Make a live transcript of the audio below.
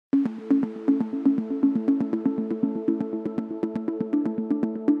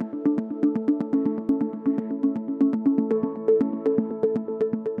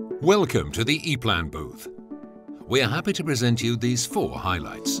Welcome to the EPLAN booth. We are happy to present you these 4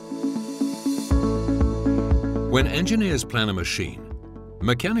 highlights. When engineers plan a machine,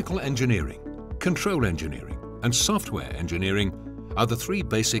 mechanical engineering, control engineering, and software engineering are the 3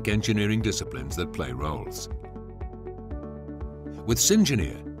 basic engineering disciplines that play roles. With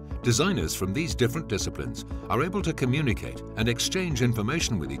Syngineer, designers from these different disciplines are able to communicate and exchange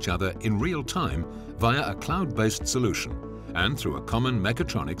information with each other in real time via a cloud-based solution and through a common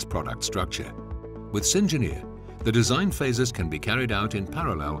mechatronics product structure. With Syngineer, the design phases can be carried out in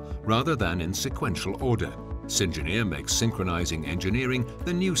parallel rather than in sequential order. Syngineer makes synchronizing engineering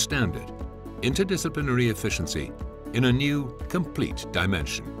the new standard, interdisciplinary efficiency in a new, complete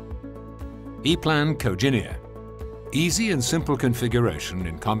dimension. EPLAN Cogineer. Easy and simple configuration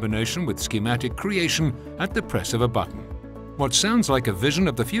in combination with schematic creation at the press of a button. What sounds like a vision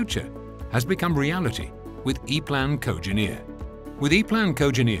of the future has become reality with EPLAN Cogineer. With EPLAN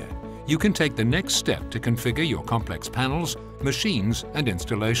Cogineer, you can take the next step to configure your complex panels, machines, and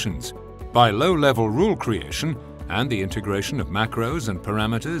installations. By low-level rule creation and the integration of macros and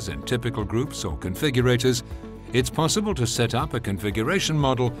parameters in typical groups or configurators, it's possible to set up a configuration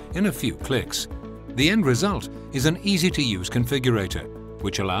model in a few clicks. The end result is an easy-to-use configurator,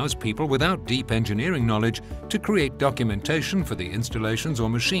 which allows people without deep engineering knowledge to create documentation for the installations or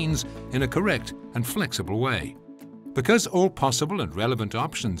machines in a correct and flexible way. Because all possible and relevant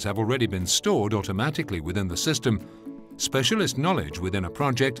options have already been stored automatically within the system, specialist knowledge within a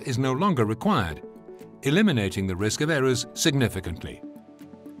project is no longer required, eliminating the risk of errors significantly.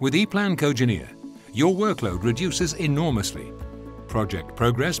 With EPLAN Cogineer, your workload reduces enormously. Project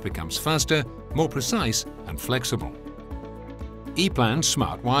progress becomes faster, more precise, and flexible. EPLAN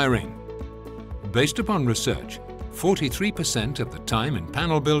Smart Wiring. Based upon research, 43% of the time in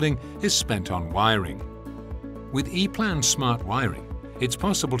panel building is spent on wiring. With EPLAN Smart Wiring, it's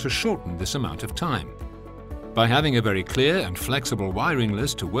possible to shorten this amount of time. By having a very clear and flexible wiring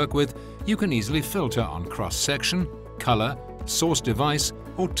list to work with, you can easily filter on cross-section, color, source device,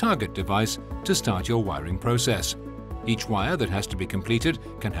 or target device to start your wiring process. Each wire that has to be completed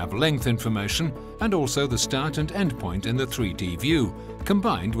can have length information and also the start and end point in the 3D view,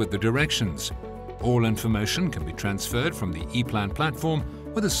 combined with the directions. All information can be transferred from the EPLAN platform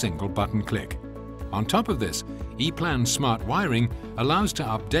with a single button click. On top of this, EPLAN Smart Wiring allows to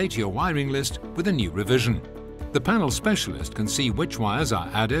update your wiring list with a new revision. The panel specialist can see which wires are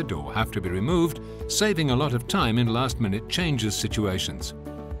added or have to be removed, saving a lot of time in last-minute changes situations.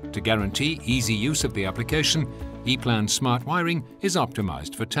 To guarantee easy use of the application, EPLAN Smart Wiring is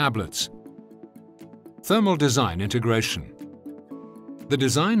optimized for tablets. Thermal design integration. The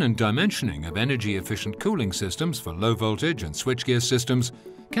design and dimensioning of energy-efficient cooling systems for low-voltage and switchgear systems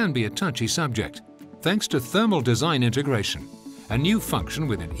can be a touchy subject. Thanks to thermal design integration, a new function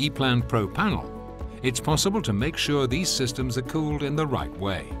within EPLAN Pro Panel, it's possible to make sure these systems are cooled in the right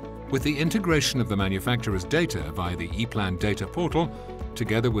way. With the integration of the manufacturer's data via the EPLAN data portal,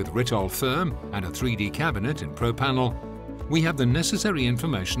 together with Ritol Therm and a 3D cabinet in Pro Panel, we have the necessary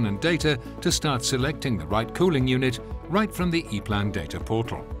information and data to start selecting the right cooling unit right from the EPLAN data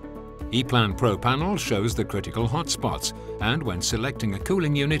portal. EPLAN Pro Panel shows the critical hotspots, and when selecting a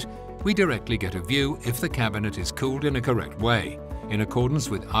cooling unit, we directly get a view if the cabinet is cooled in a correct way, in accordance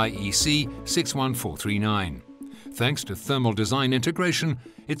with IEC 61439. Thanks to thermal design integration,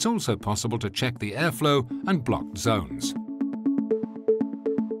 it's also possible to check the airflow and blocked zones.